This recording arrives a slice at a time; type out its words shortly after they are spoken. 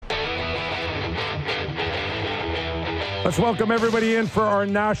Let's welcome everybody in for our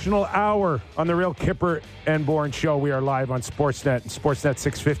national hour on the Real Kipper and Bourne Show. We are live on Sportsnet, Sportsnet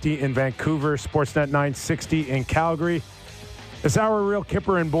 650 in Vancouver, Sportsnet 960 in Calgary. This hour, Real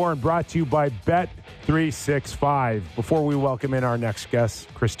Kipper and Bourne, brought to you by Bet365. Before we welcome in our next guest,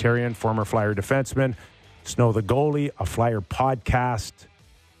 Chris Therien, former Flyer defenseman, Snow the Goalie, a Flyer podcast.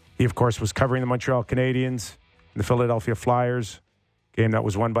 He, of course, was covering the Montreal Canadiens and the Philadelphia Flyers, game that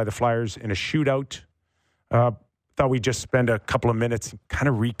was won by the Flyers in a shootout. Thought we'd just spend a couple of minutes kind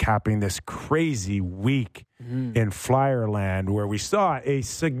of recapping this crazy week in Flyerland, where we saw a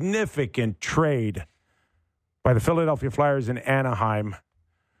significant trade by the Philadelphia Flyers in Anaheim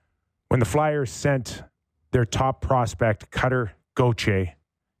when the Flyers sent their top prospect, Cutter Gauthier,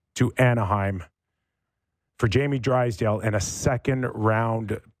 to Anaheim for Jamie Drysdale and a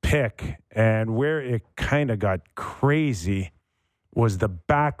second-round pick. And where it kind of got crazy was the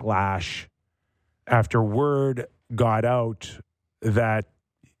backlash after word got out that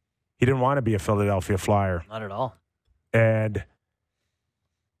he didn't want to be a Philadelphia Flyer. Not at all. And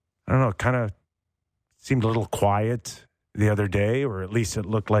I don't know, it kind of seemed a little quiet the other day, or at least it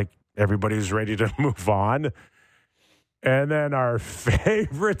looked like everybody was ready to move on. And then our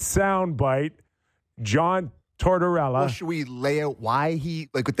favorite soundbite, John Tortorella. Well, should we lay out why he,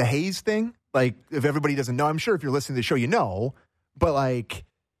 like with the Hayes thing? Like, if everybody doesn't know, I'm sure if you're listening to the show, you know, but like,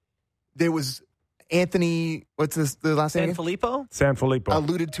 there was Anthony, what's this, the last name? Sanfilippo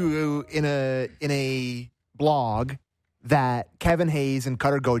alluded to in a blog that Kevin Hayes and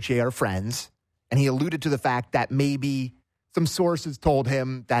Cutter Gauthier are friends, and he alluded to the fact that maybe some sources told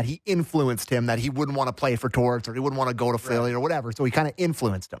him that he influenced him, that he wouldn't want to play for Torts or he wouldn't want to go to Philly or whatever. So he kind of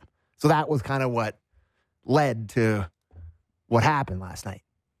influenced him. So that was kind of what led to what happened last night.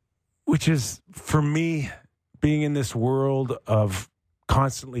 Which is, for me, being in this world of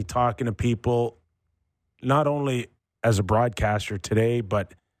constantly talking to people, not only as a broadcaster today,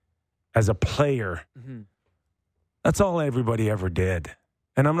 but as a player. Mm-hmm. That's all everybody ever did.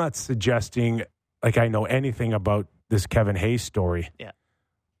 And I'm not suggesting like I know anything about this Kevin Hayes story. Yeah.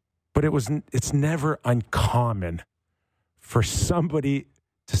 But it's never uncommon for somebody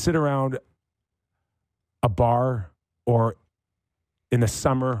to sit around a bar or in the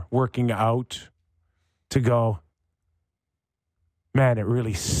summer working out to go, man, it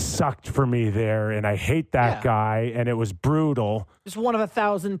really sucked for me there, and I hate that guy, and it was brutal. Just one of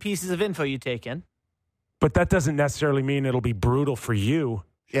 1,000 pieces of info you take in. But that doesn't necessarily mean it'll be brutal for you.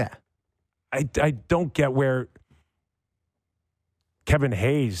 Yeah. I don't get where Kevin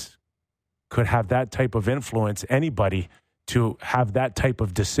Hayes could have that type of influence, anybody, to have that type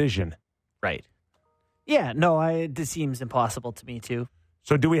of decision. Right. Yeah, no, this seems impossible to me, too.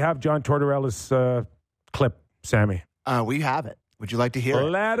 So do we have John Tortorella's clip, Sammy? We have it. Would you like to hear it?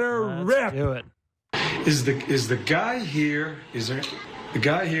 Let her rip. Do it. Is the guy here? Is there the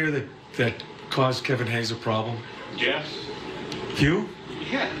guy here that caused Kevin Hayes a problem? Yes. You?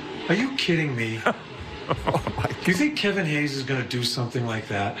 Yeah. Are you kidding me? Do you think Kevin Hayes is going to do something like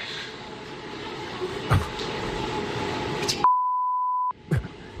that?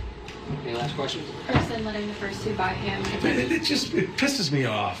 Any last questions? Person letting the first two buy him. It pisses me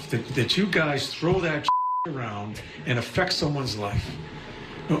off that you guys throw that around and affect someone's life.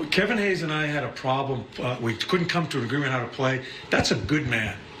 No, Kevin Hayes and I had a problem. We couldn't come to an agreement how to play. That's a good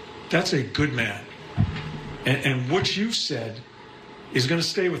man. That's a good man. And what you said is going to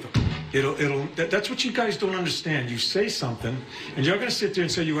stay with him. That's what you guys don't understand. You say something, and you're going to sit there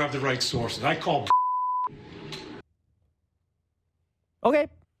and say you have the right sources. I call. Okay.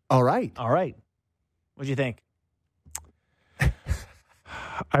 All right. What'd you think?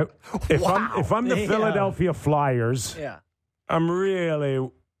 If I'm the Philadelphia Flyers, I'm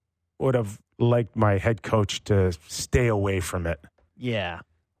really would have liked my head coach to stay away from it. Yeah.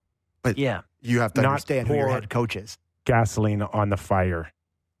 But you have to Not understand who your pour head coach is. Gasoline on the fire.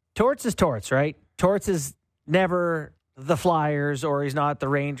 Torts is Torts, right? Torts is never the Flyers, or he's not the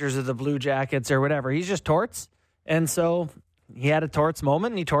Rangers or the Blue Jackets or whatever. He's just Torts. And so he had a Torts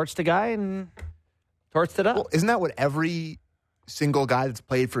moment, and he torched a guy and torched it up. Well, isn't that what every single guy that's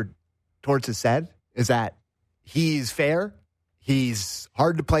played for Torts has said? Is that he's fair, he's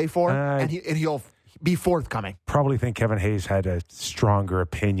hard to play for, and he'll be forthcoming. Probably think Kevin Hayes had a stronger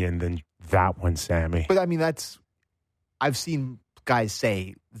opinion than that one, Sammy. But I mean, I've seen guys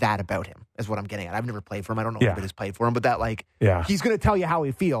say that about him, is what I'm getting at. I've never played for him. I don't know if has played for him, but that he's going to tell you how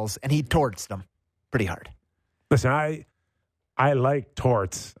he feels, and he torched them pretty hard. Listen, I like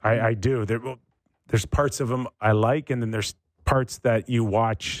Torts. I do. There's parts of him I like, and then there's parts that you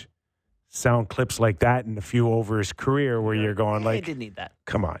watch sound clips like that and a few over his career where you're going I like, didn't need that.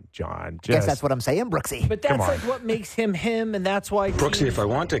 come on, John. Guess that's what I'm saying, Brooksy. But that's Come on. like what makes him him, and that's why Brooksy, teams if I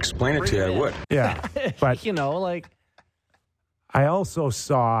want to explain it to you, I would. Yeah. But you know, like I also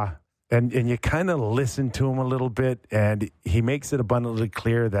saw, and you kind of listen to him a little bit, and he makes it abundantly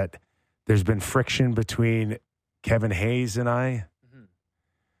clear that there's been friction between Kevin Hayes and I.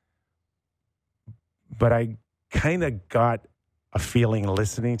 But I kind of got a feeling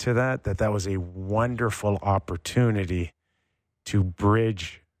listening to that was a wonderful opportunity to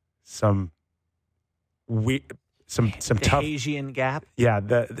bridge some tough Asian gap. Yeah,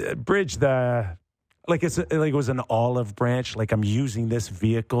 the bridge like it was an olive branch. Like I'm using this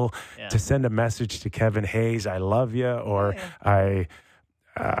vehicle to send a message to Kevin Hayes. I love you, or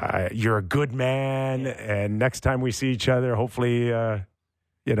you're a good man. And next time we see each other, hopefully,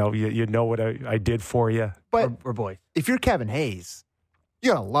 you know what I did for you. But We're boys. if you're Kevin Hayes,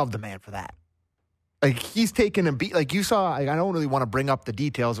 you gotta love the man for that. Like he's taken a beat. Like you saw. I don't really want to bring up the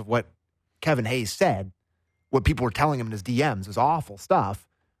details of what Kevin Hayes said. What people were telling him in his DMs was awful stuff.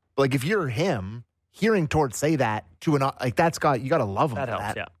 But like if you're him, hearing Torts say that to you gotta love him. That for helps.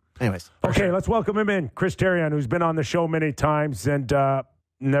 that. Yeah. Anyways, Okay, let's welcome him in. Chris Therien, who's been on the show many times and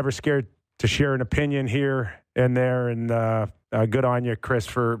never scared to share an opinion here and there. And good on you, Chris,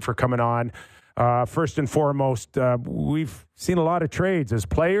 for coming on. First and foremost, we've seen a lot of trades as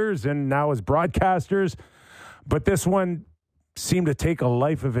players and now as broadcasters, but this one seemed to take a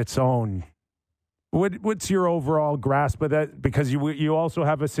life of its own. What's your overall grasp of that? Because you also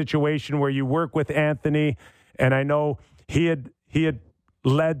have a situation where you work with Anthony, and I know he had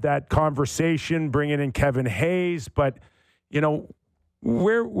led that conversation, bringing in Kevin Hayes. But you know,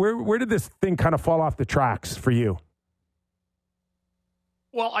 where did this thing kind of fall off the tracks for you?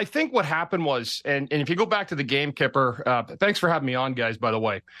 Well, I think what happened was, and if you go back to the game, Kipper, thanks for having me on, guys, by the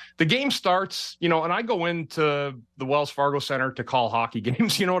way. The game starts, and I go into the Wells Fargo Center to call hockey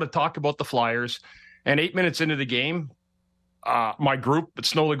games, to talk about the Flyers. And 8 minutes into the game, my group at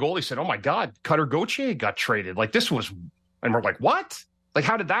Snow the Goalie said, oh, my God, Cutter Gauthier got traded. Like, this was – and we're like, what? Like,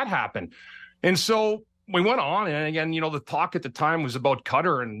 how did that happen? And so we went on, and again, the talk at the time was about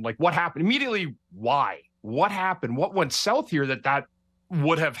Cutter and, like, what happened. Immediately, why? What happened? What went south here that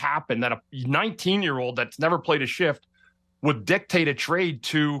would have happened, that a 19-year-old that's never played a shift would dictate a trade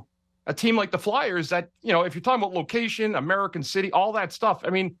to a team like the Flyers that, if you're talking about location, American City, all that stuff, I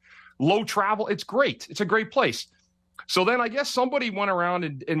mean, low travel, it's great. It's a great place. So then I guess somebody went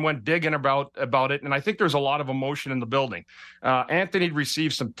around and went digging about it, and I think there's a lot of emotion in the building. Anthony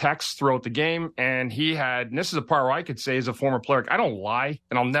received some texts throughout the game, and he had, and this is a part where I could say as a former player, I don't lie,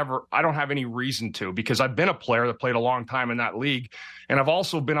 and I don't have any reason to, because I've been a player that played a long time in that league, and I've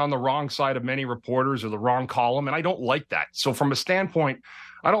also been on the wrong side of many reporters or the wrong column, and I don't like that. So from a standpoint,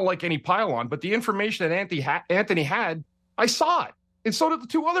 I don't like any pile-on, but the information that Anthony had, I saw it, and so did the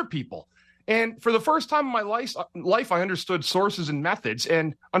two other people. And for the first time in my life, I understood sources and methods.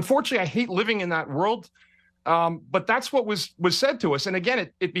 And unfortunately, I hate living in that world. But that's what was said to us. And again,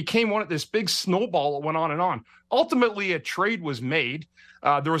 it became this big snowball that went on and on. Ultimately, a trade was made.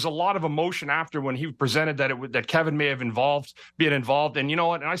 There was a lot of emotion after when he presented that Kevin may have been involved. And you know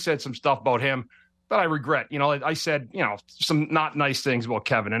what? And I said some stuff about him that I regret. I said, some not nice things about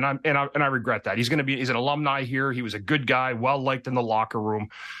Kevin, and I regret that. He's an alumni here. He was a good guy, well liked in the locker room.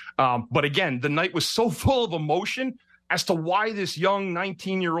 But again, the night was so full of emotion as to why this young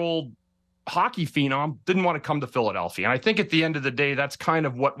 19-year-old hockey phenom didn't want to come to Philadelphia. And I think at the end of the day, that's kind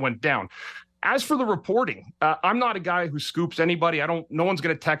of what went down. As for the reporting, I'm not a guy who scoops anybody. No one's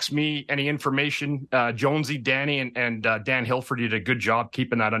going to text me any information. Jonesy, Danny, and Dan Hilford did a good job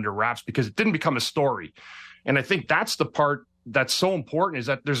keeping that under wraps because it didn't become a story. And I think that's the part that's so important, is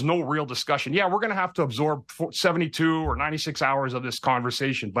that there's no real discussion. Yeah, we're going to have to absorb 72 or 96 hours of this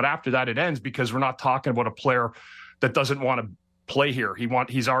conversation. But after that, it ends because we're not talking about a player that doesn't want to play here.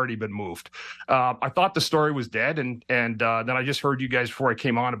 He's already been moved. I thought the story was dead, and then I just heard you guys before I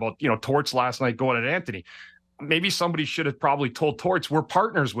came on about Torts last night going at Anthony. Maybe somebody should have probably told Torts we're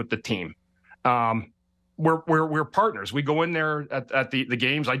partners with the team. We're partners. We go in there at the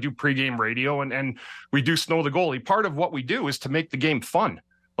games. I do pregame radio, and we do Snow the Goalie. Part of what we do is to make the game fun.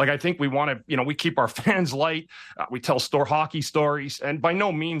 Like, I think we want to, we keep our fans light. We tell hockey stories, and by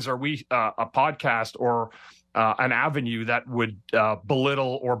no means are we a podcast or an avenue that would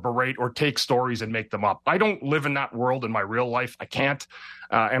belittle or berate or take stories and make them up. I don't live in that world in my real life. I can't.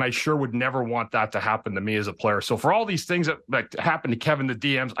 And I sure would never want that to happen to me as a player. So for all these things that happened to Kevin, the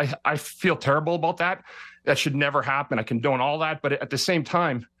DMs, I feel terrible about that. That should never happen. I condone all that. But at the same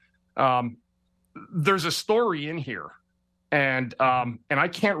time, there's a story in here And I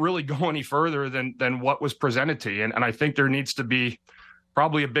can't really go any further than what was presented to you. And I think there needs to be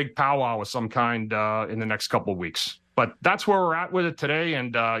probably a big powwow of some kind in the next couple of weeks. But that's where we're at with it today.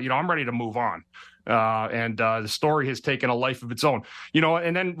 And, I'm ready to move on. The story has taken a life of its own,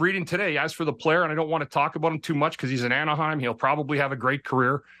 and then reading today, as for the player, and I don't want to talk about him too much because he's in Anaheim. He'll probably have a great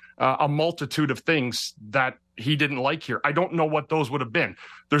career, a multitude of things that he didn't like here. I don't know what those would have been.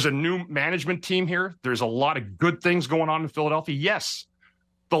 There's a new management team here. There's a lot of good things going on in Philadelphia. Yes.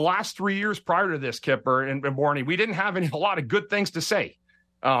 The last 3 years prior to this, Kipper and Borny, we didn't have a lot of good things to say.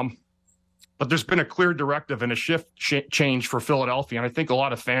 But there's been a clear directive and a shift change for Philadelphia. And I think a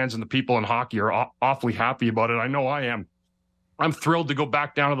lot of fans and the people in hockey are awfully happy about it. I know I am. I'm thrilled to go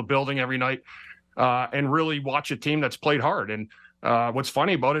back down to the building every night and really watch a team that's played hard. And what's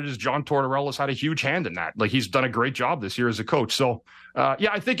funny about it is John Tortorella's had a huge hand in that. Like, he's done a great job this year as a coach. So,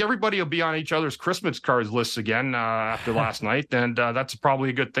 I think everybody will be on each other's Christmas cards lists again after last night. And that's probably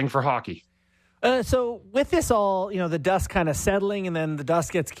a good thing for hockey. So with this all, the dust kind of settling, and then the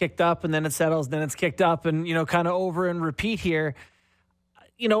dust gets kicked up, and then it settles, then it's kicked up, and, kind of over and repeat here.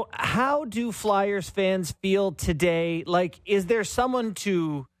 How do Flyers fans feel today? Like, is someone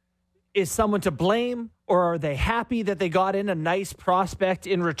to blame, or are they happy that they got in a nice prospect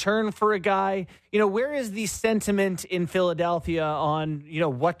in return for a guy? Where is the sentiment in Philadelphia on,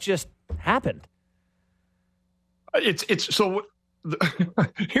 what just happened? It's so.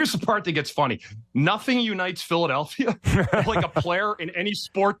 Here's the part that gets funny. Nothing unites Philadelphia like a player in any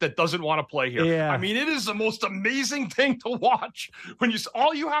sport that doesn't want to play here. Yeah. I mean, it is the most amazing thing to watch when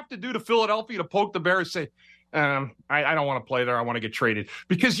all you have to do to Philadelphia to poke the bear is say, I don't want to play there. I want to get traded.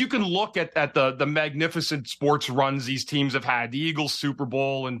 Because you can look at the magnificent sports runs these teams have had. The Eagles Super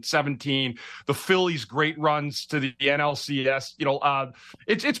Bowl in 2017, the Phillies great runs to the NLCS.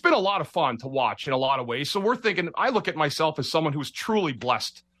 It's been a lot of fun to watch in a lot of ways. So we're thinking, I look at myself as someone who's truly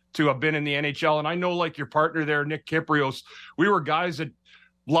blessed to have been in the NHL. And I know, like your partner there, Nick Kypreos, we were guys that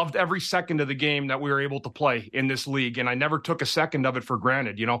loved every second of the game that we were able to play in this league. And I never took a second of it for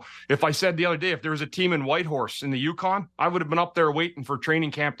granted. If I said the other day, if there was a team in Whitehorse in the Yukon, I would have been up there waiting for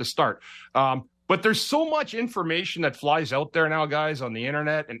training camp to start. But there's so much information that flies out there now, guys, on the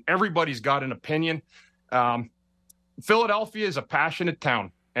internet, and everybody's got an opinion. Philadelphia is a passionate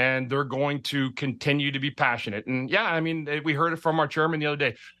town, and they're going to continue to be passionate. And we heard it from our chairman the other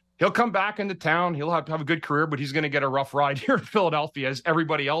day. He'll come back into town. He'll have a good career, but he's going to get a rough ride here in Philadelphia, as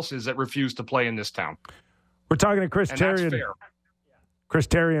everybody else is that refuse to play in this town. We're talking to Chris Therien. That's fair. Chris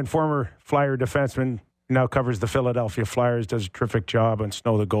Therien, former Flyer defenseman, now covers the Philadelphia Flyers, does a terrific job on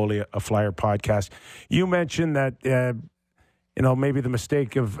Snow the Goalie, a Flyer podcast. You mentioned that, maybe the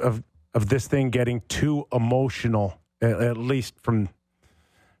mistake of this thing getting too emotional, at least from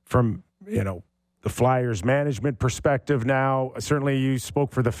the Flyers management perspective now. Certainly you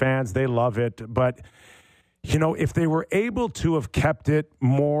spoke for the fans. They love it. But, if they were able to have kept it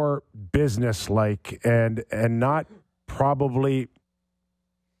more businesslike and not probably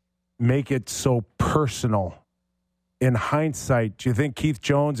make it so personal, in hindsight, do you think Keith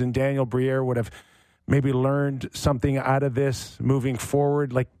Jones and Daniel Briere would have maybe learned something out of this moving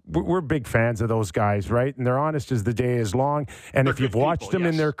forward? Like, we're big fans of those guys, right? And they're honest as the day is long. And they're if you've watched them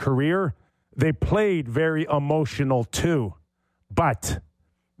in their career, they played very emotional too. But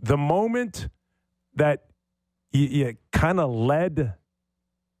the moment that you kind of led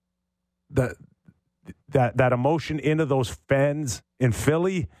that emotion into those fans in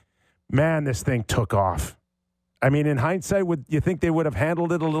Philly, man, this thing took off. I mean, in hindsight, would you think they would have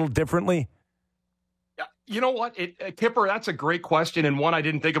handled it a little differently? You know what, Kipper, that's a great question, and one I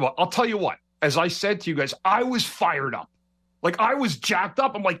didn't think about. I'll tell you what, as I said to you guys, I was fired up. Like, I was jacked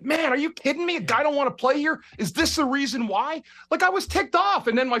up. I'm like, man, are you kidding me? A guy don't want to play here? Is this the reason why? Like, I was ticked off.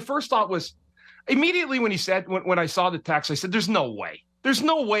 And then my first thought was, immediately when he said, when I saw the text, I said, there's no way. There's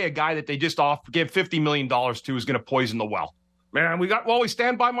no way a guy that they just gave $50 million to is going to poison the well. Man, we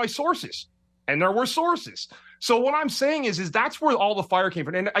stand by my sources. And there were sources. So what I'm saying is that's where all the fire came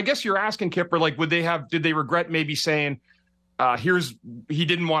from. And I guess you're asking, Kipper, like, did they regret maybe saying, he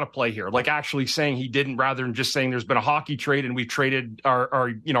didn't want to play here, like actually saying he didn't, rather than just saying there's been a hockey trade and we traded our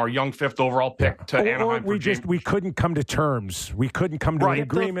young 5th overall pick to Anaheim. We couldn't come to terms. We couldn't come to an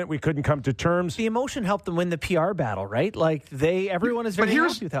agreement. We couldn't come to terms. The emotion helped them win the PR battle, right? Like, everyone is very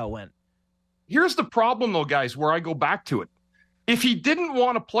happy with how it went. Here's the problem, though, guys, where I go back to it. If he didn't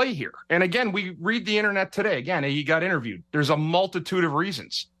want to play here, and again, we read the internet today, again, he got interviewed. There's a multitude of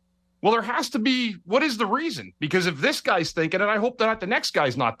reasons. Well, there has to be, what is the reason? Because if this guy's thinking it, I hope that the next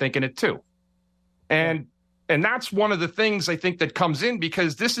guy's not thinking it too. And And that's one of the things I think that comes in,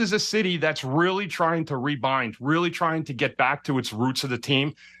 because this is a city that's really trying to rebind, really trying to get back to its roots of the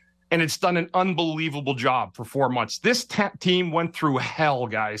team. And it's done an unbelievable job for 4 months. This team went through hell,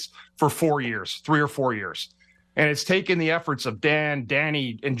 guys, for 4 years, 3 or 4 years. And it's taken the efforts of Dan,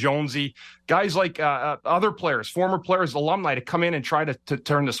 Danny, and Jonesy, guys like other players, former players, alumni, to come in and try to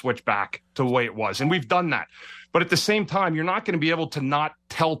turn the switch back to the way it was. And we've done that. But at the same time, you're not going to be able to not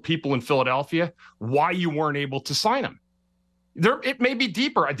tell people in Philadelphia why you weren't able to sign him. It may be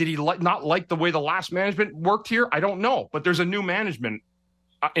deeper. Did he not like the way the last management worked here? I don't know. But there's a new management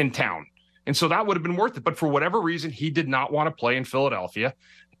in town. And so that would have been worth it. But for whatever reason, he did not want to play in Philadelphia.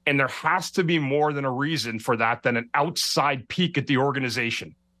 And there has to be more than a reason for that than an outside peek at the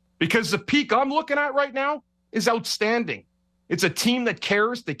organization. Because the peak I'm looking at right now is outstanding. It's a team that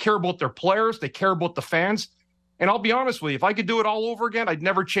cares. They care about their players. They care about the fans. And I'll be honest with you, if I could do it all over again, I'd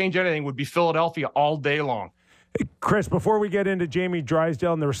never change anything. It would be Philadelphia all day long. Hey, Chris, before we get into Jamie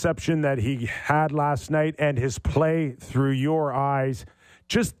Drysdale and the reception that he had last night and his play through your eyes,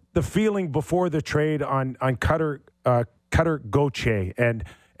 just the feeling before the trade on Cutter Gauthier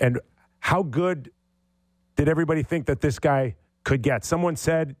and how good did everybody think that this guy could get? Someone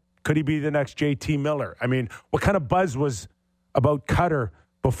said, could he be the next JT Miller? I mean, what kind of buzz was about Cutter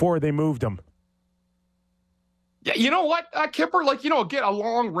before they moved him? Yeah, you know what, Kipper? Get a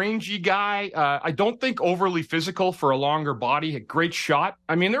long, rangy guy. I don't think overly physical for a longer body. A great shot.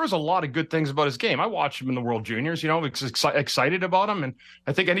 I mean, there was a lot of good things about his game. I watched him in the World Juniors. Excited about him. And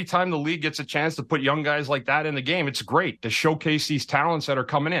I think anytime the league gets a chance to put young guys like that in the game, it's great to showcase these talents that are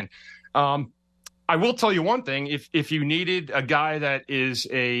coming in. I will tell you one thing. If you needed a guy that is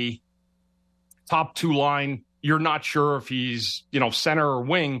a top 2 line, you're not sure if he's, center or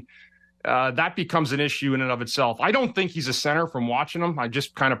wing, that becomes an issue in and of itself. I don't think he's a center from watching him. I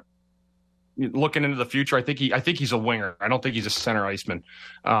just kind of looking into the future. I think he's a winger. I don't think he's a center iceman.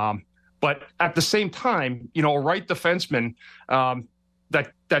 But at the same time, a right defenseman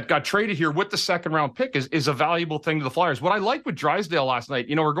that got traded here with the second round pick is a valuable thing to the Flyers. What I liked with Drysdale last night,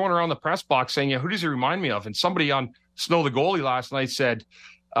 we're going around the press box saying, who does he remind me of? And somebody on Snow the Goalie last night said,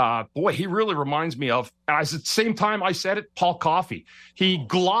 boy, he really reminds me of, as at the same time I said it, Paul Coffey. He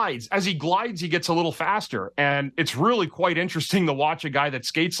glides. As he glides, he gets a little faster. And it's really quite interesting to watch a guy that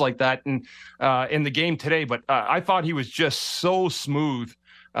skates like that in the game today. But I thought he was just so smooth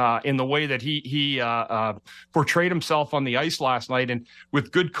in the way that he portrayed himself on the ice last night. And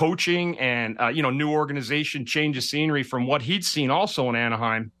with good coaching and, new organization, change of scenery from what he'd seen also in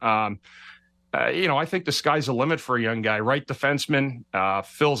Anaheim, I think the sky's the limit for a young guy. Right defenseman,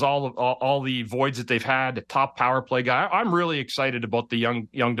 fills all the voids that they've had. The top power play guy. I'm really excited about the young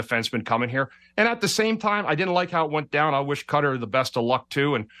defenseman coming here. And at the same time, I didn't like how it went down. I wish Cutter the best of luck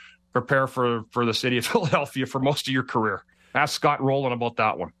too, and prepare for the city of Philadelphia for most of your career. Ask Scott Rowland about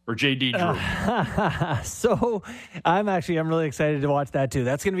that one, or JD Drew. So I'm really excited to watch that too.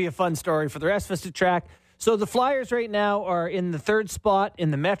 That's going to be a fun story for the rest of us to track. So the Flyers right now are in the 3rd spot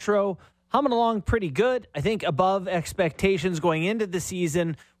in the Metro, humming along pretty good. I think above expectations going into the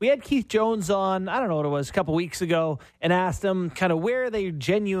season. We had Keith Jones on, I don't know what it was, a couple weeks ago, and asked him kind of where they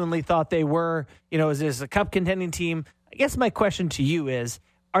genuinely thought they were. Is this a cup contending team? I guess my question to you is,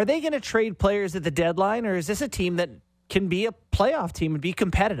 are they going to trade players at the deadline, or is this a team that can be a playoff team and be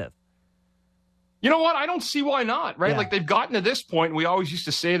competitive? You know what? I don't see why not, right? Yeah. Like, they've gotten to this point. We always used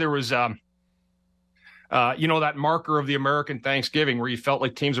to say there was, that marker of the American Thanksgiving where you felt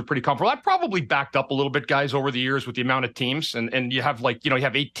like teams are pretty comfortable. That probably backed up a little bit, guys, over the years with the amount of teams. And you have you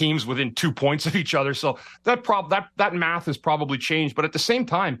have 8 teams within 2 points of each other. So that math has probably changed. But at the same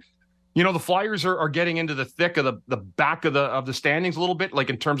time, the Flyers are getting into the thick of the back of the standings a little bit, like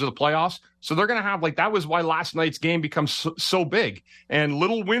in terms of the playoffs. So they're going to have, that was why last night's game becomes so big. And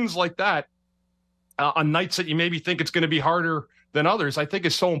little wins like that on nights that you maybe think it's going to be harder than others, I think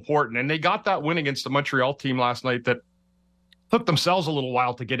is so important. And they got that win against the Montreal team last night that took themselves a little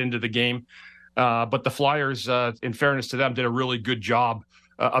while to get into the game. But the Flyers, in fairness to them, did a really good job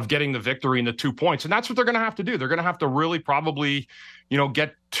of getting the victory and the 2 points. And that's what they're going to have to do. They're going to have to really probably,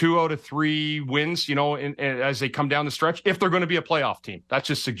 get 2 out of 3 wins, as they come down the stretch, if they're going to be a playoff team. That's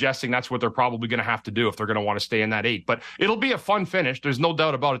just suggesting that's what they're probably going to have to do if they're going to want to stay in that 8. But it'll be a fun finish. There's no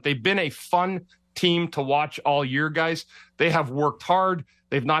doubt about it. They've been a fun team to watch all year, guys. They have worked hard.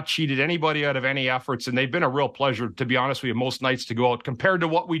 They've not cheated anybody out of any efforts, and they've been a real pleasure, to be honest with you, most nights to go out. Compared to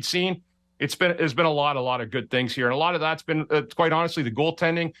what we'd seen, there's been a lot of good things here, and a lot of that's been, quite honestly, the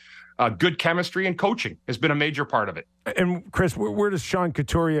goaltending, good chemistry, and coaching has been a major part of it. And Chris, where does Sean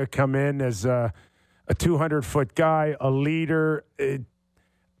Couturier come in as a 200-foot guy, a leader?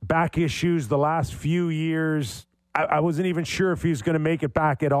 back issues the last few years. I wasn't even sure if he was going to make it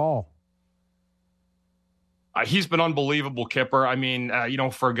back at all. He's been unbelievable, Kipper. I mean,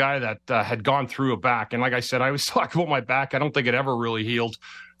 for a guy that had gone through a back, and like I said, I was talking about my back. I don't think it ever really healed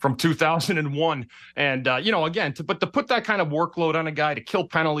from 2001. And, again, to put that kind of workload on a guy, to kill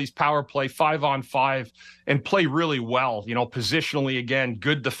penalties, power play, 5-on-5, and play really well, positionally, again,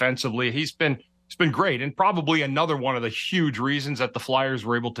 good defensively. It's been great, and probably another one of the huge reasons that the Flyers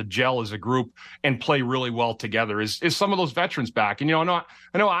were able to gel as a group and play really well together is some of those veterans back. And I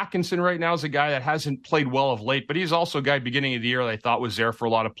know Atkinson right now is a guy that hasn't played well of late, but he's also a guy beginning of the year that I thought was there for a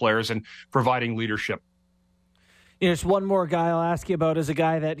lot of players and providing leadership. There's one more guy I'll ask you about is a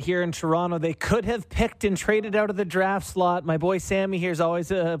guy that here in Toronto they could have picked and traded out of the draft slot. My boy Sammy here is always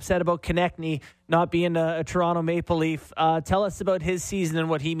upset about Konechny not being a Toronto Maple Leaf. Tell us about his season and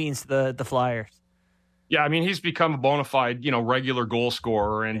what he means to the Flyers. Yeah, I mean, he's become a bona fide, regular goal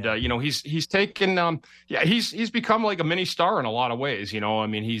scorer, and he's taken, he's become like a mini star in a lot of ways. I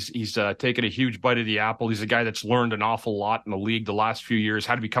mean, he's taken a huge bite of the apple. He's a guy that's learned an awful lot in the league the last few years,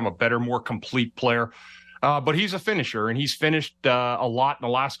 how to become a better, more complete player. But he's a finisher, and he's finished a lot in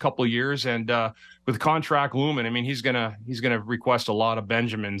the last couple of years. And with contract looming, I mean, he's gonna request a lot of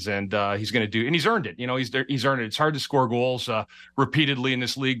Benjamins, and he's gonna do, and he's earned it. He's earned it. It's hard to score goals repeatedly in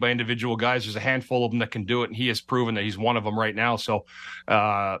this league by individual guys. There's a handful of them that can do it, and he has proven that he's one of them right now. So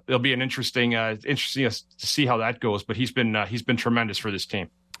it'll be an interesting to see how that goes. But he's been tremendous for this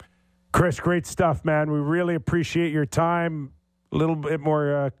team. Chris, great stuff, man. We really appreciate your time. A little bit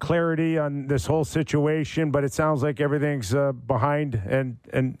more clarity on this whole situation, but it sounds like everything's behind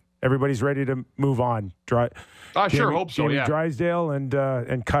and everybody's ready to move on. I sure hope so, yeah. Drysdale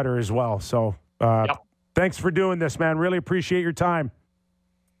and Cutter as well. So Thanks for doing this, man. Really appreciate your time.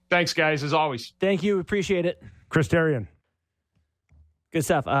 Thanks, guys, as always. Thank you. Appreciate it. Chris Therien. Good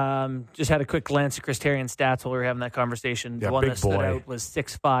stuff. Just had a quick glance at Chris Therrien's stats while we were having that conversation. Yeah, the one big that stood boy. out was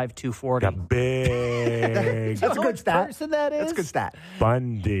 6'5", 240. Yeah, big. That's a good stat. Person that is. That's a good stat.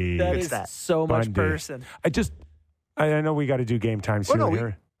 Bundy. That Good is stat. so much Bundy. person. I know we got to do game time soon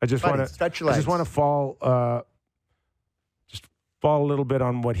here. I just want to stretch your legs. I just want to fall a little bit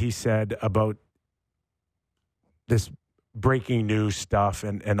on what he said about this breaking news stuff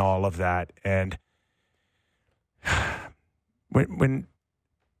and all of that. And when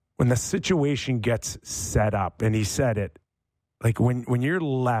the situation gets set up, and he said it, like when you're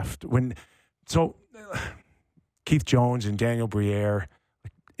left, Keith Jones and Daniel Briere,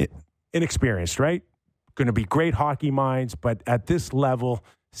 inexperienced, right? Going to be great hockey minds, but at this level,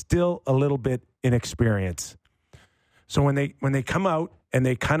 still a little bit inexperienced. So when they come out and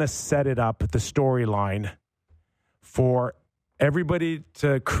they kind of set it up, the storyline, for everybody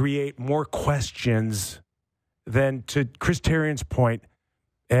to create more questions than, to Chris Therrien's point,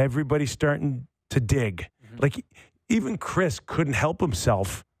 everybody's starting to dig. Mm-hmm. Like, even Chris couldn't help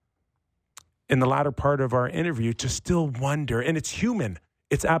himself in the latter part of our interview to still wonder, and it's human.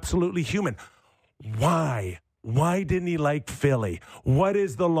 It's absolutely human. Why? Why didn't he like Philly? What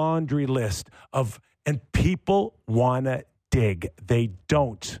is the laundry list of, and people want to dig. They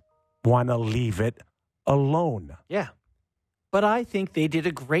don't want to leave it alone. Yeah. But I think they did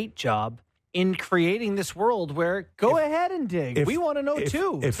a great job in creating this world where go ahead and dig. We want to know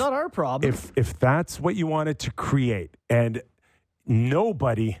too. It's not our problem. If that's what you wanted to create, and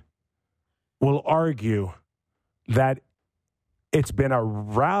nobody will argue that it's been a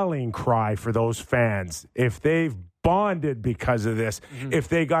rallying cry for those fans. If they've bonded because of this, if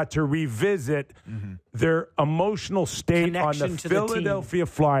they got to revisit their emotional state Connection on the to the Philadelphia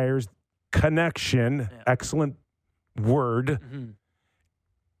Flyers, connection, excellent word,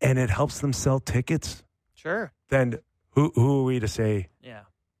 and it helps them sell tickets, sure. then who are we to say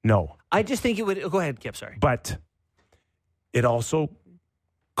no? I just think it would. Go ahead, Kip, sorry. But it also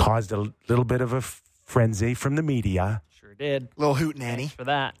caused a little bit of a frenzy from the media. Sure did. Little hootenanny. Thanks for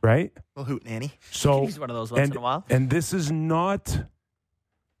that. Right? Little hootenanny. So He's one of those once in a while. And this is not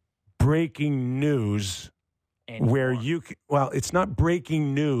breaking news Anymore. where it's not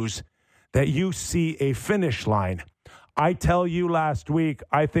breaking news that you see a finish line. I tell you last week,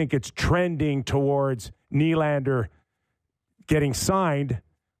 I think it's trending towards Nylander getting signed.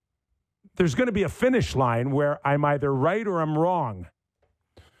 There's going to be a finish line where I'm either right or I'm wrong.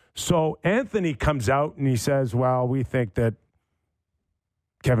 So Anthony comes out and he says, well, we think that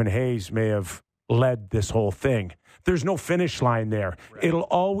Kevin Hayes may have led this whole thing. There's no finish line there. Right. It'll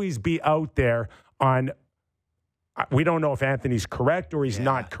always be out there on, we don't know if Anthony's correct or he's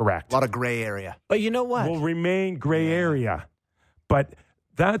not correct. A lot of gray area. But you know what? Will remain gray area. But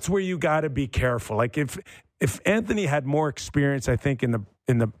that's where you got to be careful. Like, if if Anthony had more experience, I think in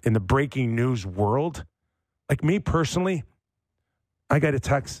the breaking news world, like me personally, I get a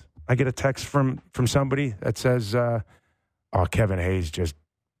text from somebody that says, "Oh, Kevin Hayes just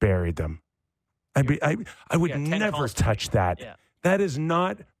buried them." I would never touch that. Yeah. That is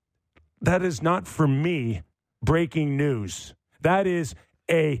not for me breaking news. That is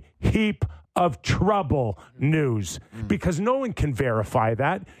a heap of trouble news because no one can verify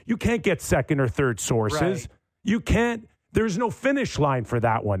that. You can't get second or third sources. Right. You can't. There's no finish line for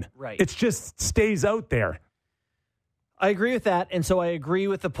that one. Right. It just stays out there. I agree with that. And so I agree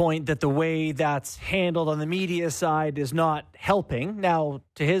with the point that the way that's handled on the media side is not helping. Now,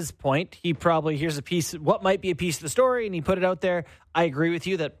 to his point, he probably here's a piece, what might be a piece of the story, and he put it out there. I agree with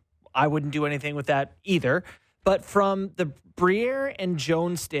you that I wouldn't do anything with that either. But from the Briere and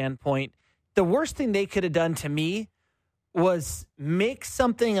Jones standpoint, the worst thing they could have done to me was make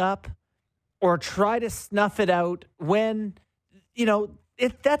something up or try to snuff it out when,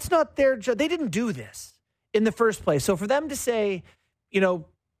 that's not their job. They didn't do this in the first place. So for them to say, don't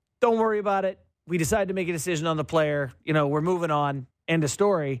worry about it. We decided to make a decision on the player. We're moving on. End of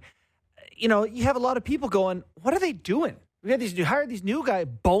story. You have a lot of people going, what are they doing? We had hired these new guy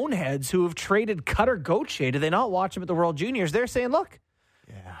boneheads who have traded Cutter Gauthier. Do they not watch him at the World Juniors? They're saying, look,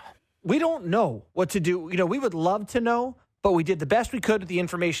 we don't know what to do. We would love to know, but we did the best we could with the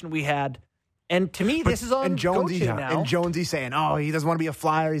information we had. And to me, this is on Gauthier now. And Jonesy saying, he doesn't want to be a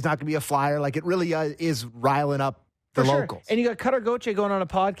Flyer. He's not going to be a Flyer. Like, it really is riling up the locals. And you got Cutter Gauthier going on a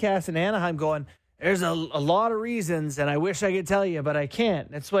podcast in Anaheim going, there's a lot of reasons, and I wish I could tell you, but I can't.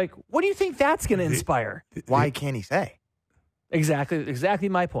 It's like, what do you think that's going to inspire? Why can't he say? Exactly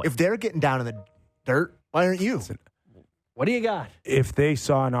my point. If they're getting down in the dirt, why aren't you? What do you got? If they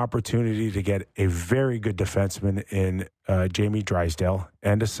saw an opportunity to get a very good defenseman in Jamie Drysdale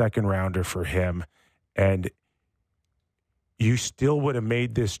and a second rounder for him, and you still would have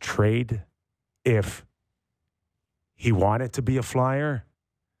made this trade if he wanted to be a Flyer,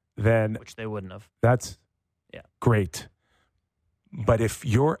 then which they wouldn't have. That's great. But if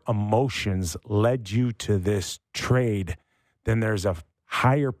your emotions led you to this trade, then there's a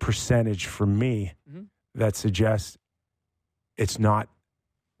higher percentage for me that suggests it's not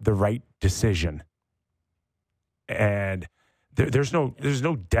the right decision. And there's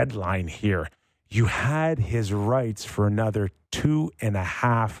no deadline here. You had his rights for another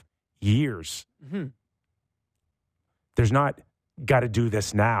 2.5 years. Mm-hmm. There's not got to do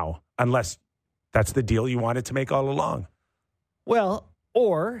this now unless that's the deal you wanted to make all along. Well,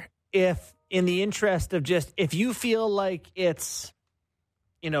 or if in the interest of if you feel like it's,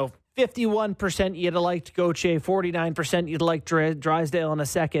 51% you'd have liked Gauthier, 49% you'd like Drysdale in a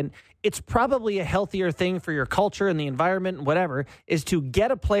second, it's probably a healthier thing for your culture and the environment and whatever, is to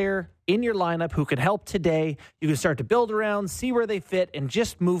get a player in your lineup who can help today. You can start to build around, see where they fit, and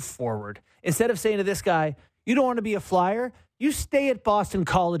just move forward. Instead of saying to this guy, you don't want to be a Flyer, you stay at Boston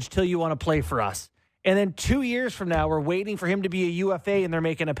College till you want to play for us. And then 2 years from now, we're waiting for him to be a UFA and they're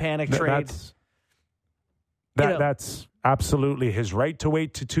making a panic trade. That's absolutely his right to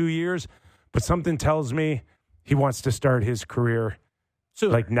wait to 2 years. But something tells me he wants to start his career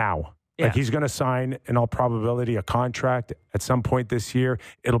like now. Yeah. Like he's going to sign, in all probability, a contract at some point this year.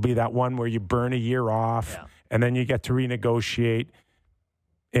 It'll be that one where you burn a year off and then you get to renegotiate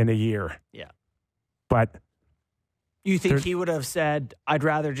in a year. Yeah. But you think he would have said, I'd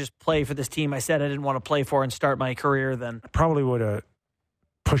rather just play for this team I said I didn't want to play for and start my career than... Probably would have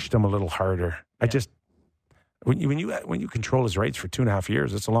pushed him a little harder. Yeah. When you control his rights for 2.5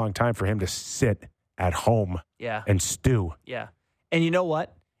 years, it's a long time for him to sit at home and stew. Yeah. And you know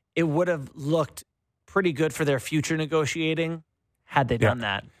what? It would have looked pretty good for their future negotiating had they done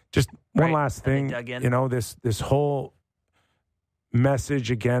that. Just one last thing. This whole message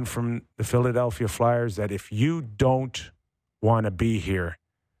again from the Philadelphia Flyers that if you don't want to be here,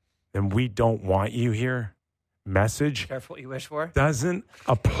 then we don't want you here. Message. Careful what you wish for. Doesn't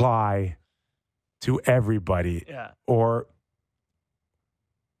apply to everybody. Yeah. Or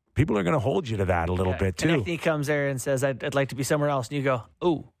people are going to hold you to that a little bit too. And if he comes there and says, I'd like to be somewhere else, and you go,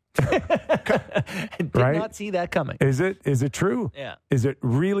 ooh. Did not see that coming. Is it true? Yeah. Is it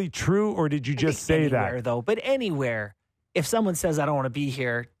really true, or did you just say that? Though, but anywhere, if someone says, I don't want to be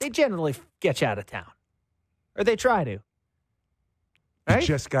here, they generally get you out of town. Or they try to. Right? You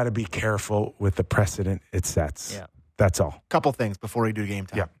just got to be careful with the precedent it sets. Yeah. That's all. Couple things before we do game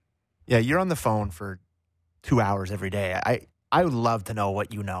time. Yeah. Yeah, you're on the phone for 2 hours every day. I would love to know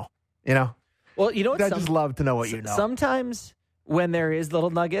what you know. Well, you know what? I just love to know what you know. Sometimes when there is little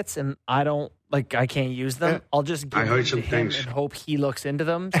nuggets, and I don't like I can't use them. I'll just give them to him and hope he looks into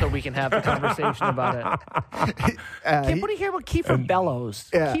them so we can have a conversation about it. What do you hear about Kiefer Bellows?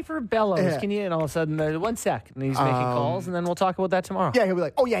 Yeah. Kiefer Bellows. Yeah. Can you, and all of a sudden, 1 sec, and he's making calls, and then we'll talk about that tomorrow. Yeah, he'll be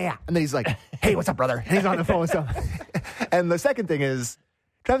like, oh, yeah. And then he's like, hey, what's up, brother? And he's on the phone with someone. And the second thing is,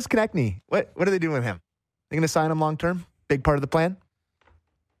 Travis Konechny. What are they doing with him? They're going to sign him long term? Big part of the plan?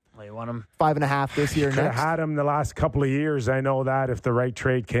 Well, you want him? 5.5 this year Could have next. had him the last couple of years. I know that if the right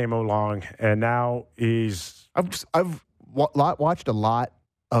trade came along, and now he's I've watched a lot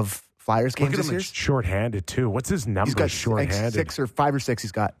of Flyers games look at this him year. short-handed too. What's his number? He's got short-handed. 6 or 5 or 6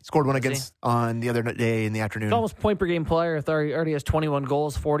 he's got. He scored one Is he? against on the other day in the afternoon. He's almost point per game player. Already has 21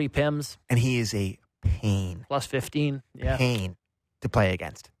 goals, 40 PIMs, And he is a pain. plus 15. Yeah, Pain to play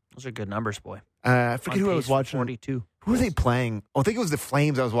against. those are good numbers, boy. I forget On who I pace was for watching. 42. Who were they playing? Oh, I think it was the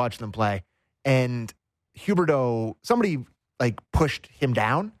Flames I was watching them play. And Huberdeau, somebody like pushed him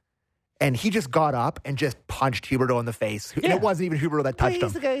down, and he just got up and just punched Huberdeau in the face. And Yeah. it wasn't even Huberdeau that touched He's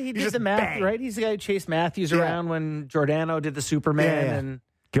him. the guy. He He did just the math, bang. right? He's the guy who chased Matthews Yeah. around when Giordano did the Superman. Yeah. And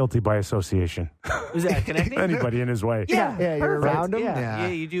Guilty by association. was that connecting? Anybody in his way. Yeah, you're perfect. around him. Yeah,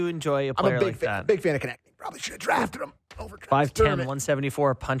 you do enjoy a I'm player a big like that. big fan of Konechny. Probably should have drafted him over Travis 5'10", Dermott.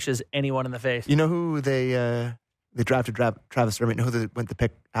 174, punches anyone in the face. You know who they drafted Travis Dermott? You know who they went to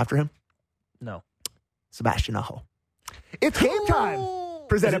pick after him? No. Sebastian Aho. It's game time.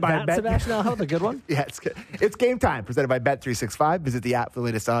 Presented by Bet. Sebastian Aho, the good one? Yeah, it's game time. Presented by Bet365. Visit the app for the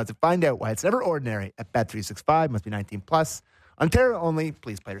latest odds and find out why it's never ordinary at Bet365. Must be 19 plus. Ontario only.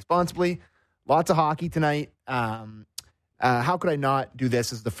 Please play responsibly. Lots of hockey tonight. How could I not do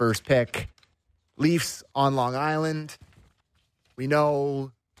this as the first pick? Leafs on Long Island. We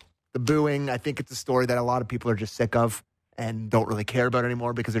know the booing. I think it's a story that a lot of people are just sick of and don't really care about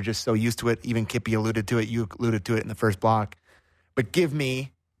anymore because they're just so used to it. Even Kippy alluded to it. You alluded to it in the first block. But give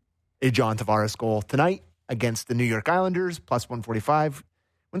me a John Tavares goal tonight against the New York Islanders, plus 145.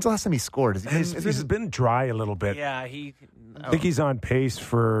 When's the last time he scored? He's been dry a little bit. Yeah, I think he's on pace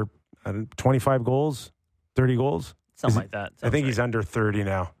for 25 goals, 30 goals. something like that. I think Sounds he's right. under 30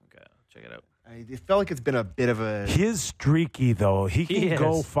 now. Okay, check it out. I felt like it's been a bit of a... He is streaky, though. He can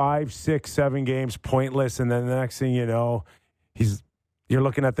go 5, 6, 7 games pointless, and then the next thing you know, you're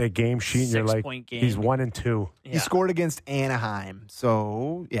looking at that game sheet, and you're like, 6-point game. he's 1 and 2. Yeah. He scored against Anaheim.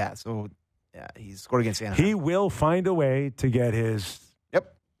 So, he scored against Anaheim. He will find a way to get his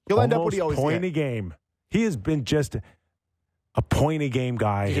Yep. He'll end up what almost he always point did. a game. He has been just a point a game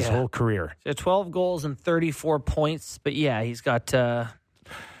guy his Yeah. whole career. So 12 goals and 34 points, but yeah, he's got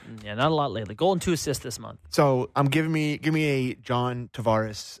not a lot lately. Goal and 2 assists this month. So I'm give me a John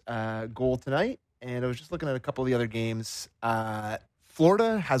Tavares goal tonight, and I was just looking at a couple of the other games.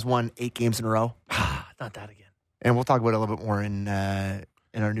 Florida has won 8 games in a row, Not that again. and we'll talk about it a little bit more in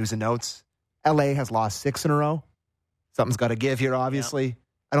our news and notes. LA has lost 6 in a row. Something's got to give here, obviously.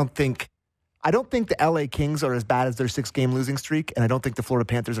 I don't think the LA Kings are as bad as their 6-game losing streak, and I don't think the Florida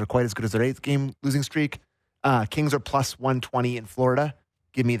Panthers are quite as good as their 8-game losing streak. Kings are plus 120 in Florida.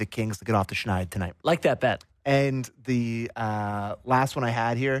 Give me the Kings to get off the schneid tonight. Like that bet. And the last one I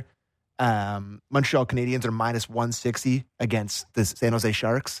had here, Montreal Canadiens are minus 160 against the San Jose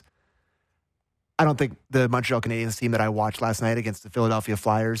Sharks. I don't think the Montreal Canadiens team that I watched last night against the Philadelphia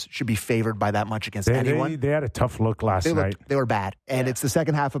Flyers should be favored by that much against anyone. They had a tough look last night. They were bad. And it's the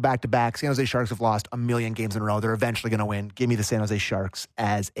second half of back-to-back. San Jose Sharks have lost 1 million games in a row. They're eventually going to win. Give me the San Jose Sharks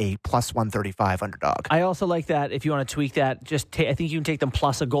as a plus 135 underdog. I also like that. If you want to tweak that, I think you can take them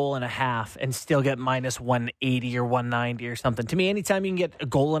plus a goal and a half and still get minus 180 or 190 or something. To me, anytime you can get a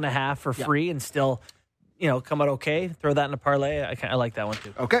goal and a half for free and still, come out okay, throw that in a parlay. I like that one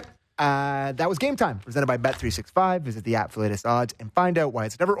too. Okay. That was Game Time, presented by Bet365. Visit the app for latest odds and find out why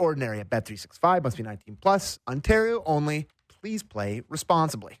it's never ordinary at Bet365. Must be 19 plus. Ontario only. Please play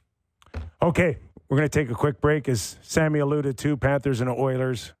responsibly. Okay, we're going to take a quick break. As Sammy alluded to, Panthers and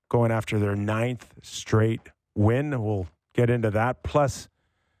Oilers going after their 9th straight win. We'll get into that. Plus,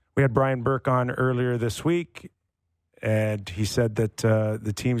 we had Brian Burke on earlier this week, and he said that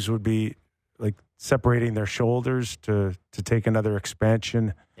the teams would be like separating their shoulders to take another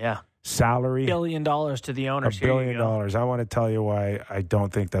expansion salary. $1 billion to the owners. $1 billion. I want to tell you why I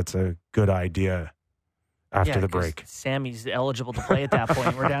don't think that's a good idea after the break. Sammy's eligible to play at that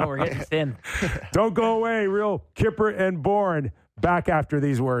point. We're getting thin. Don't go away, Real Kipper and Bourne. Back after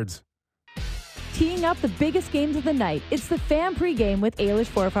these words. Teeing up the biggest games of the night, it's the Fan Pregame with Eilish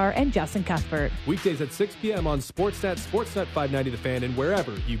Forfar and Justin Cuthbert. Weekdays at 6 p.m. on Sportsnet, Sportsnet 590 The Fan, and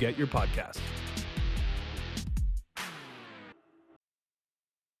wherever you get your podcast.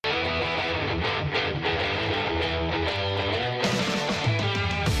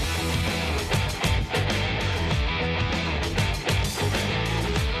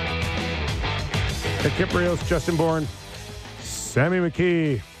 Kipper Eels, Justin Bourne, Sammy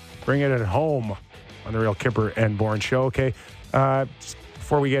McKee. Bring it at home on the Real Kipper and Bourne show. Okay, just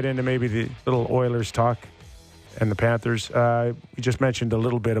before we get into maybe the little Oilers talk and the Panthers, we just mentioned a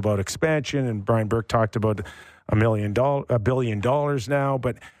little bit about expansion, and Brian Burke talked about $1 billion now.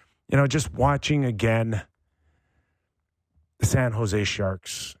 But, just watching again the San Jose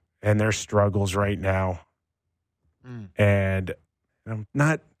Sharks and their struggles right now. And I'm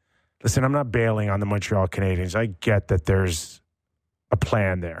not bailing on the Montreal Canadiens. I get that there's a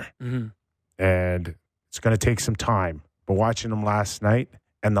plan there. Mm-hmm. And it's going to take some time. But watching them last night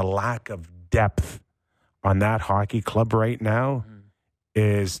and the lack of depth on that hockey club right now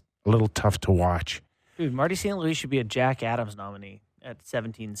is a little tough to watch. Dude, Marty St. Louis should be a Jack Adams nominee at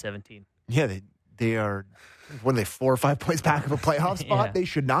 17-17. Yeah, they are, what are they, 4 or 5 points back of a playoff spot? Yeah. They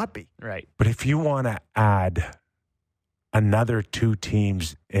should not be. Right. But if you want to add another 2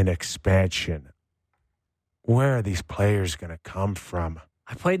 teams in expansion, where are these players going to come from?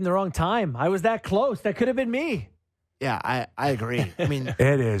 I played in the wrong time. I was that close. That could have been me. Yeah, I agree. I mean,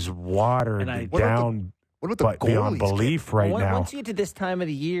 it is watered down what about the beyond belief right now. Once you get to this time of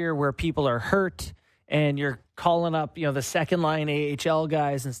the year where people are hurt and you're calling up, the second line AHL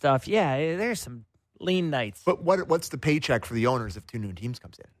guys and stuff, yeah, there's some lean nights. But what's the paycheck for the owners if 2 new teams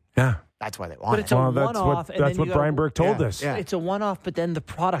comes in? Yeah. That's why they want but it. It's a one-off. That's what Brian Burke told us. Yeah. It's a one-off, but then the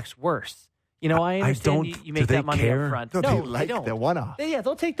product's worse. I understand you make that money up front. No, they don't. The one-off. Yeah,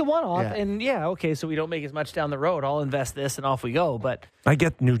 they'll take the one-off, Yeah. and okay, so we don't make as much down the road. I'll invest this, and off we go. But I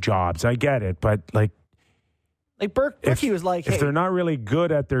get new jobs. I get it. But, like Berkey was like, if they're not really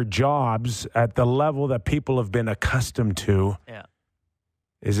good at their jobs at the level that people have been accustomed to,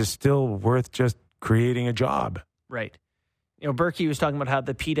 is it still worth just creating a job? Right. Berkey was talking about how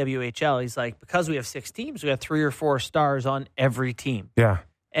the PWHL, he's like, because we have 6 teams, we have 3 or 4 stars on every team. Yeah.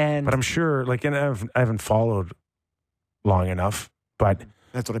 But I'm sure, and I haven't followed long enough, but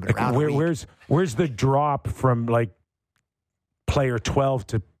that's what I've been around. Where's the drop from player 12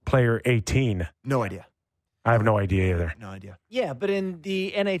 to player 18? No idea. I have no idea either. No idea. Yeah, but in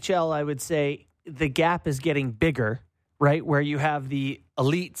the NHL, I would say the gap is getting bigger, right? Where you have the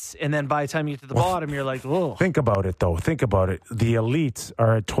elites, and then by the time you get to the bottom, you're like, whoa. Think about it, though. Think about it. The elites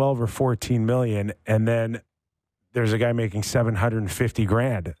are at 12 or 14 million, and then there's a guy making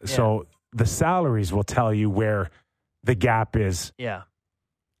 $750,000. Yeah. So the salaries will tell you where the gap is. Yeah.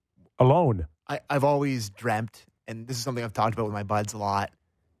 Alone. I've always dreamt, and this is something I've talked about with my buds a lot.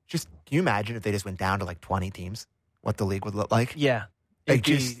 Can you imagine if they just went down to 20 teams, what the league would look like? Yeah. It'd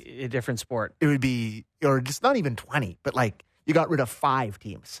be a different sport. It would be, or just not even 20, but you got rid of 5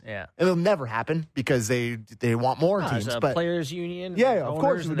 teams. Yeah. It'll never happen because they want more teams. But players union. Yeah, of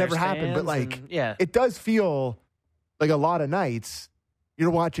course it would never happen. But it does feel like a lot of nights you're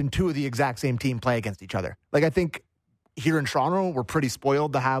watching 2 of the exact same team play against each other. I think here in Toronto, we're pretty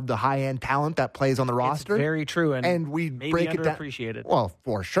spoiled to have the high-end talent that plays on the roster. It's very true. And we maybe break it down. Underappreciated. Well,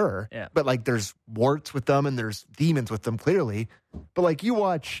 for sure. Yeah. But there's warts with them and there's demons with them, clearly. But you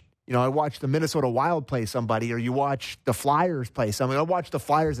watch, I watch the Minnesota Wild play somebody, or you watch the Flyers play somebody. I watch the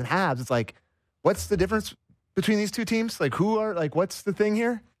Flyers and Habs. It's what's the difference between these 2 teams? What's the thing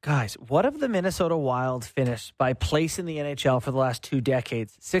here? Guys, what have the Minnesota Wild finished by place in the NHL for the last 2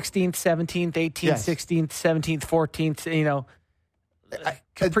 decades? 16th, 17th, 18th, Yes. 16th, 17th, 14th,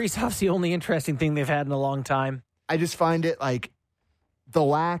 Kaprizov's the only interesting thing they've had in a long time. I just find it the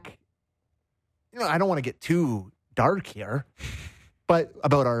lack, I don't want to get too dark here, but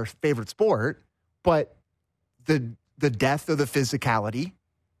about our favorite sport, but the death of the physicality,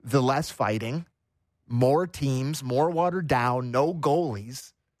 the less fighting, more teams, more watered down, no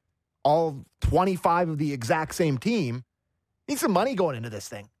goalies, all 25 of the exact same team. Need some money going into this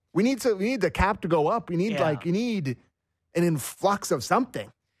thing. We need the cap to go up. We need you need an influx of something.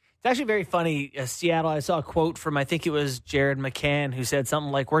 It's actually very funny. Seattle, I saw a quote from, I think it was Jared McCann, who said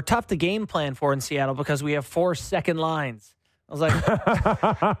something like, "We're tough to game plan for in Seattle because we have 4 second lines." I was like,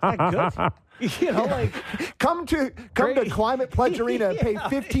 "That good?" Come to Climate Pledge Arena and pay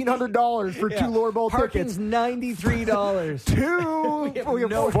 $1,500 for 2 lower bowl Parking's tickets. $93. 2. We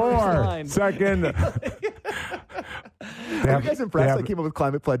have 4 second. Are you guys impressed I came up with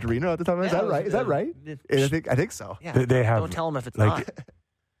Climate Pledge Arena at the time? Is that right? Is that right? I think so. Yeah. They have. Don't tell them if it's not.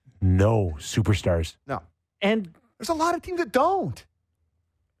 No superstars. No. And there's a lot of teams that don't.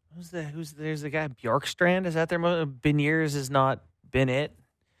 There's the guy Bjorkstrand. Is that their Beniers has not been it.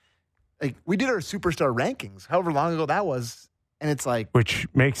 We did our superstar rankings, however long ago that was, and it's which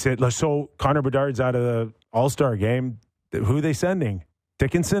makes it so. Connor Bedard's out of the All-Star game. Who are they sending?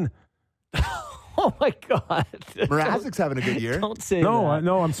 Dickinson. Oh, my God. Mrazek's having a good year. Don't say No, that.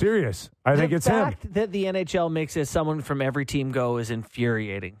 no, I'm serious. I think it's him. The fact that the NHL makes it someone from every team go is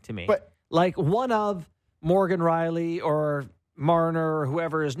infuriating to me. But- like one of Morgan Riley or Marner or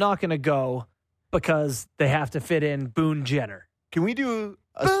whoever is not going to go because they have to fit in Boone Jenner. Can we do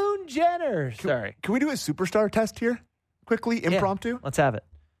a Boone Jenner. Sorry. Can we do a superstar test here? Quickly, impromptu? Let's have it.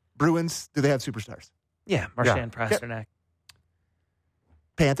 Bruins, do they have superstars? Yeah, Marchand Pasternak.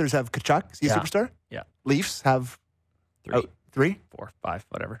 Panthers have Kachuk. Is he a Yeah. superstar? Yeah. Leafs have 3, 3. 4, 5,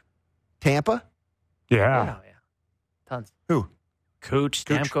 whatever. Tampa? Yeah. Yeah. Tons. Who? Cooch,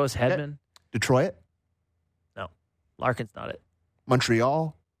 Stamkos, Hedman. Detroit? No. Larkin's not it.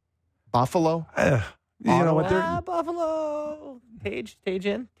 Montreal? Buffalo? You know what? Buffalo. Tage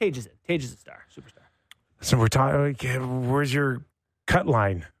in. Tage is it. Tage is a star. Superstar. So we're talking. Where's your cut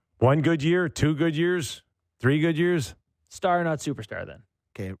line? 1 good year, 2 good years, 3 good years. Star, not superstar then.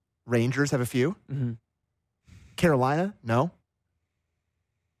 Okay. Rangers have a few. Mm-hmm. Carolina? No.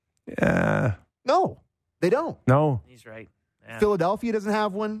 Yeah. No, they don't. No. He's right. Yeah. Philadelphia doesn't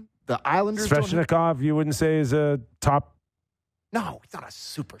have one. The Islanders don't have. Svechnikov, you wouldn't say is a top. No, he's not a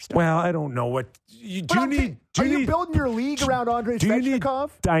superstar. Well, I don't know what. Are you building your league around Andrei do you need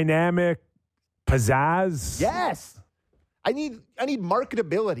Svechnikov? dynamic pizzazz? Yes. I need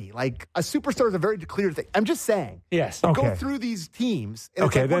marketability. Like a superstar is a very clear thing. I'm just saying. Yes. You Okay. go through these teams. And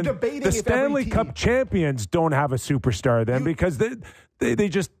Okay, it's like then we're debating the if Stanley every Cup team, champions don't have a superstar then because they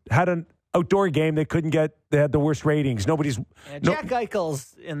just had an outdoor game they couldn't get. They had the worst ratings. Nobody's. Jack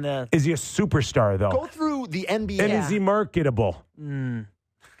Eichel's in the. Is he a superstar though? go through the NBA. And is he marketable?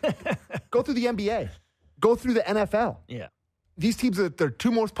 Go through the NBA. Go through the NFL. Yeah. These teams are their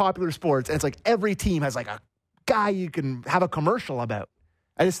 2 most popular sports, and it's like every team has like a guy you can have a commercial about.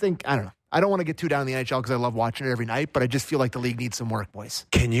 I just think, I don't know. I don't want to get too down in the NHL because I love watching it every night, but I just feel like the league needs some work, boys.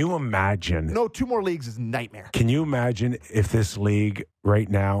 Can you imagine? No, 2 more leagues is a nightmare. Can you imagine if this league right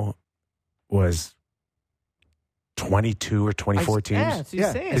now was 22 or 24 teams? Yeah, that's what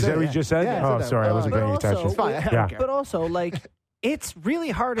he's saying. Is that what you just said? Yeah, I oh, said that. sorry, I wasn't But paying also- attention. It's fine. I don't Yeah. care. But also, like, it's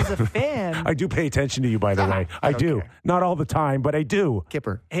really hard as a fan. I do pay attention to you, by the way. I don't do. care. Not all the time, but I do.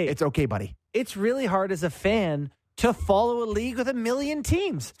 Kipper, Hey. it's okay, buddy. It's really hard as a fan to follow a league with 1 million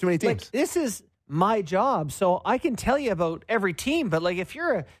teams. Too many Like, teams. this is my job, so I can tell you about every team. But like, if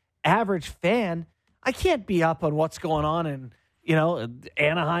you're an average fan, I can't be up on what's going on in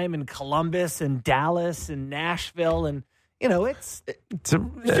Anaheim and Columbus and Dallas and Nashville and it's It's a,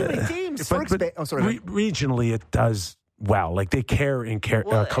 there's too many teams. regionally, it does well. Like they care in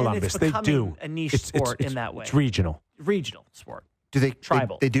Well, and Columbus. it's they becoming do. a niche sport in that way. It's regional. Regional sport. Do they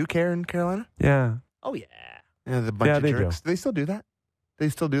Tribal. They do care in Carolina? Yeah. Oh yeah, Yeah, the bunch Yeah, of they jerks. Do they still do that? They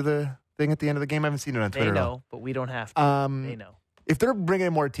still do the thing at the end of the game? I haven't seen it on they Twitter. at all. know, but we don't have to. They know. If they're bringing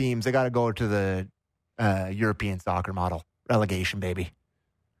in more teams, they got to go to the European soccer model. Relegation, baby.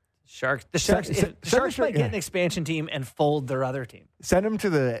 Sharks. The Sharks. Send The Sharks the might Shark- get an expansion team and fold their other team. Send them to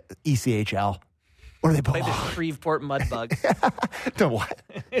the ECHL. Where they Play the belong. Shreveport Mudbugs. To what?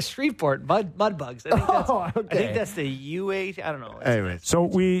 Shreveport Mudbugs. I think okay. think that's the UH. I don't know. Anyways. So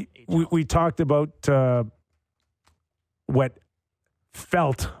we talked about what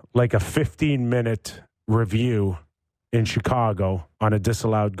felt like a 15-minute review in Chicago on a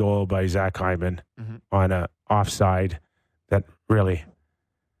disallowed goal by Zach Hyman on a offside that really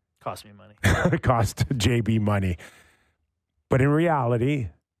Cost me money. cost JB money. But in reality,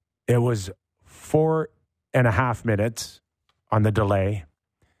 it was 4.5 minutes on the delay.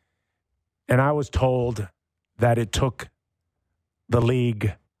 And I was told that it took the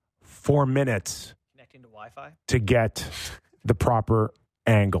league 4 minutes Connecting to Wi-Fi. to get the proper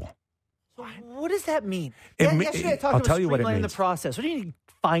angle. So what does that mean? It me- Yesterday I talked I'll about tell you what it streamlining means. the process. What do you mean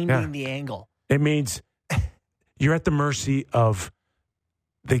finding Yeah. the angle? It means you're at the mercy of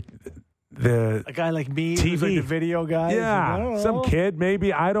the A guy like me, who's like TV. the video guy. I don't yeah, know. some kid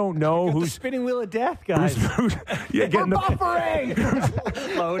maybe, I don't know Got the who's spinning wheel of death, guys. yeah, getting the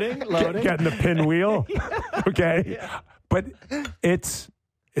buffering. loading. getting the pinwheel. Okay. But it's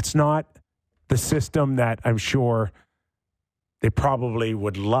not the system that I'm sure they probably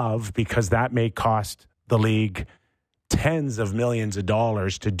would love, because that may cost the league tens of millions of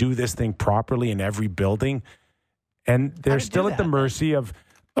dollars to do this thing properly in every building. And they're to still do at the that, mercy of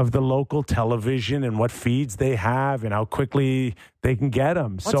the local television and what feeds they have and how quickly they can get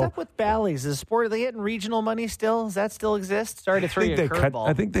them. What's up with Bally's? Is sport, are they getting regional money still? Does that still exist? Sorry to throw you a curveball.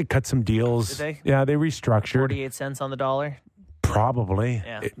 I think they cut some deals. Did they? Yeah, they restructured. 48 cents on the dollar. Probably.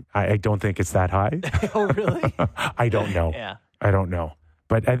 Yeah. I don't think it's that high. Oh, really? I don't know. Yeah. I don't know.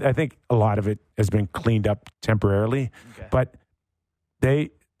 But I think a lot of it has been cleaned up temporarily. Okay. But they're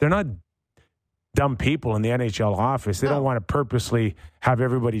not dumb people in the NHL office. They don't want to purposely have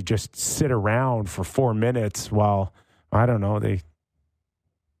everybody just sit around for 4 minutes while, I don't know, they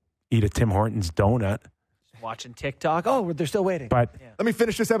eat a Tim Hortons donut. Watching TikTok. Oh, they're still waiting. But Let me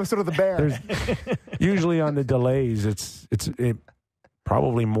finish this episode of The Bear. usually on the delays, it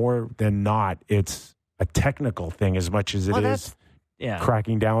probably more than not, it's a technical thing as much as it is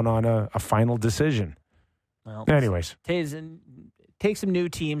cracking down on a final decision. Well, anyways. Take some new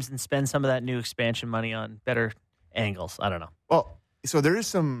teams and spend some of that new expansion money on better angles. I don't know. Well, so there is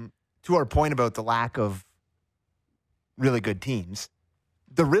some, to our point about the lack of really good teams,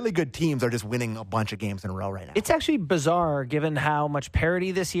 the really good teams are just winning a bunch of games in a row right now. It's actually bizarre given how much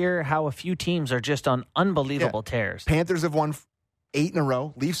parity this year, how a few teams are just on unbelievable tears. Panthers have won 8 in a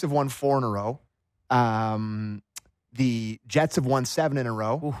row. Leafs have won 4 in a row. The Jets have won 7 in a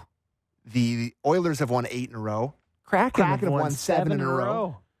row. Ooh. The Oilers have won 8 in a row. Kraken have won 7 in a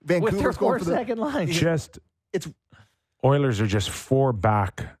row. Vancouver's with their going for the second line. Oilers are just 4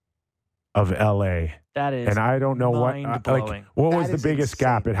 back of LA. That is, and I don't know what was the biggest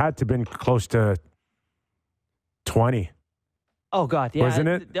gap? It had to have been close to 20. Oh God, yeah, wasn't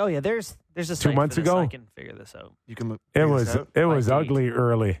it? Oh yeah, there's a 2 months ago. I can figure this out. You can. It was ugly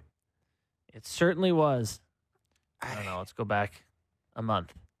early. It certainly was. I don't know. Let's go back a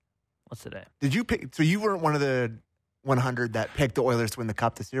month. What's today? Did you pick? So you weren't one of the 100 that picked the Oilers to win the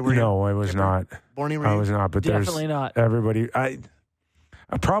Cup this year, were you? No, I was not. Borny, I was not. But definitely not. Everybody.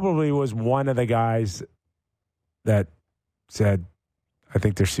 I probably was one of the guys that said, "I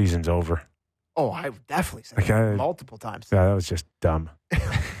think their season's over." Oh, I definitely said that multiple times. Yeah, that was just dumb.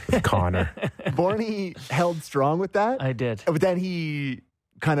 Connor. Borny held strong with that. I did. But then he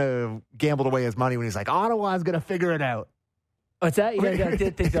kind of gambled away his money when he's like, Ottawa's going to figure it out. What's that? Yeah, I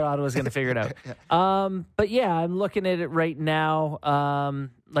did think that Ottawa's going to figure it out. But yeah, I'm looking at it right now.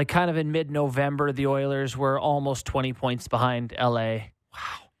 Like kind of in mid-November, the Oilers were almost 20 points behind LA.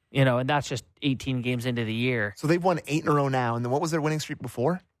 Wow. You know, and that's just 18 games into the year. So they've won 8 in a row now. And then what was their winning streak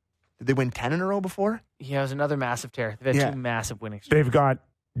before? Did they win 10 in a row before? Yeah, it was another massive tear. They've had 2 massive winning streaks. They've got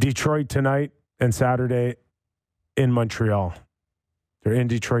Detroit tonight and Saturday in Montreal. They're in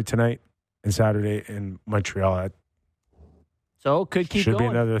Detroit tonight and Saturday in Montreal. So could keep Should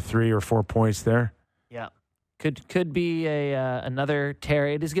going. be another 3 or 4 points there. Yeah. Could be another tear.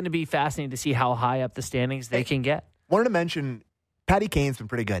 It is going to be fascinating to see how high up the standings they can get. Wanted to mention, Patty Kane's been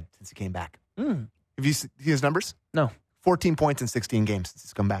pretty good since he came back. Have you seen his numbers? No. 14 points in 16 games since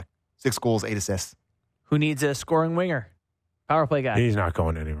he's come back. 6 goals, 8 assists. Who needs a scoring winger? Power play guy. He's not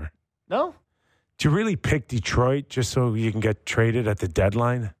going anywhere. No? Do you really pick Detroit just so you can get traded at the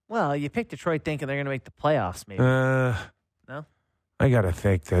deadline? Well, you picked Detroit thinking they're going to make the playoffs, maybe. No? I got to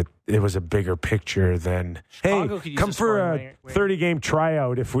think that it was a bigger picture than, Chicago hey, come for a 30-game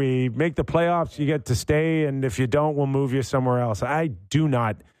tryout. If we make the playoffs, you get to stay, and if you don't, we'll move you somewhere else. I do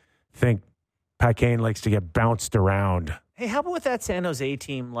not think Pat Kane likes to get bounced around. Hey, how about with that San Jose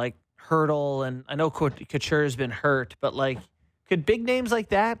team, like Hurdle, and I know Couture has been hurt, but like, could big names like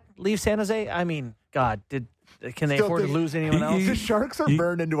that leave San Jose? I mean, God, can they afford to lose anyone else? The Sharks are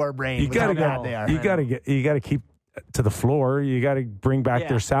burned into our brain. You got to bad they are. You got to keep to the floor. You got to bring back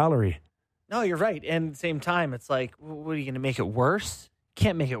their salary. No, you're right. And at the same time, it's like, what are you going to make it worse? You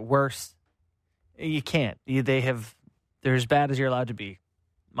can't make it worse. You can't. They're as bad as you're allowed to be.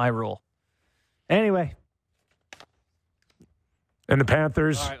 My rule. Anyway. And the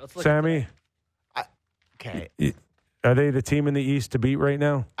Panthers, Sammy? Okay. Are they the team in the East to beat right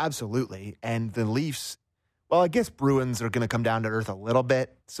now? Absolutely. And the Leafs, well, I guess Bruins are going to come down to earth a little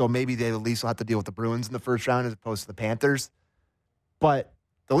bit. So maybe the Leafs will have to deal with the Bruins in the first round as opposed to the Panthers. But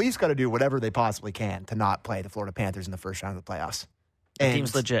the Leafs got to do whatever they possibly can to not play the Florida Panthers in the first round of the playoffs. The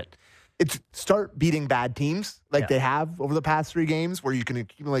team's legit. It's start beating bad teams like they have over the past 3 games where you can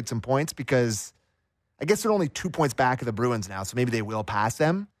accumulate some points because I guess they're only 2 points back of the Bruins now, so maybe they will pass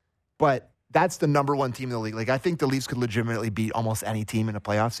them. But that's the number 1 team in the league. Like I think the Leafs could legitimately beat almost any team in a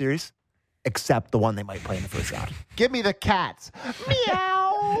playoff series, except the one they might play in the first round. Give me the Cats.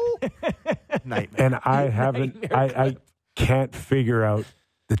 Meow. Nightmare. And I haven't. I can't figure out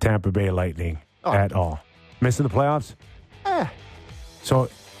the Tampa Bay Lightning at all. Missing the playoffs? So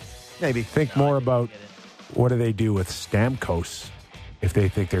maybe think more about what do they do with Stamkos if they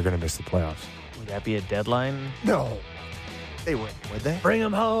think they're going to miss the playoffs. Would that be a deadline? No. They wouldn't, would they? Bring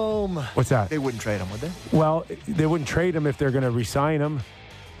him home. What's that? They wouldn't trade him, would they? Well, they wouldn't trade him if they're going to re-sign him.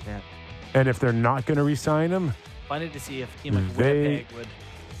 Yeah. And if they're not going to re-sign him, Funny to see if a team like Winnipeg would.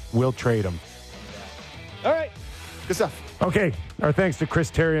 Will trade him. All right. Good stuff. Okay. Our thanks to Chris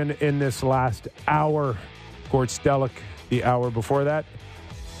Therien in this last hour. Gord Stellick, the hour before that.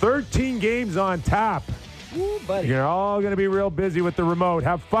 13 games on tap. Ooh, buddy. You're all going to be real busy with the remote.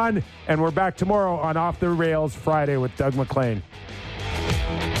 Have fun, and we're back tomorrow on Off the Rails Friday with Doug McLean.